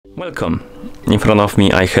Welcome. In front of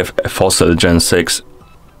me I have a Fossil Gen 6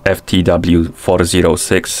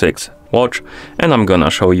 FTW4066 watch, and I'm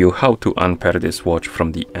gonna show you how to unpair this watch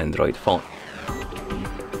from the Android phone.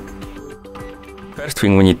 First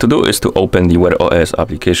thing we need to do is to open the Wear OS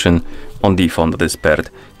application on the phone that is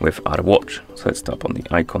paired with our watch. So let's tap on the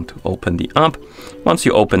icon to open the app. Once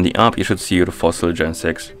you open the app, you should see your Fossil Gen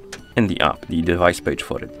 6 in the app, the device page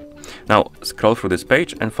for it. Now scroll through this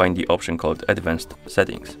page and find the option called Advanced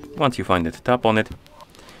Settings. Once you find it, tap on it,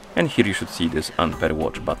 and here you should see this Unpair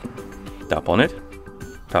Watch button. Tap on it,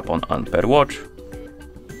 tap on Unpair Watch.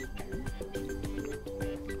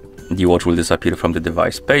 The watch will disappear from the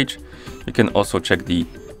device page. You can also check the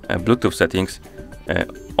Bluetooth settings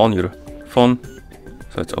on your phone.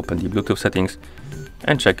 So let's open the Bluetooth settings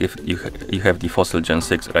and check if you have the Fossil Gen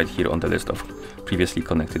 6 right here on the list of previously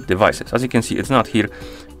connected devices. As you can see, it's not here,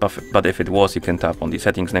 but if it was, you can tap on the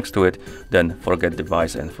settings next to it, then forget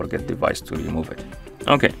device and forget device to remove it.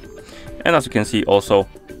 Okay, and as you can see also,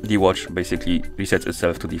 the watch basically resets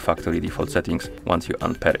itself to the factory default settings once you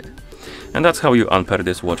unpair it. And that's how you unpair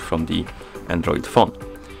this watch from the Android phone.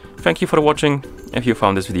 Thank you for watching. If you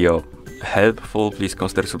found this video helpful, please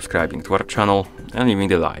consider subscribing to our channel and leaving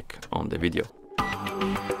the like on the video.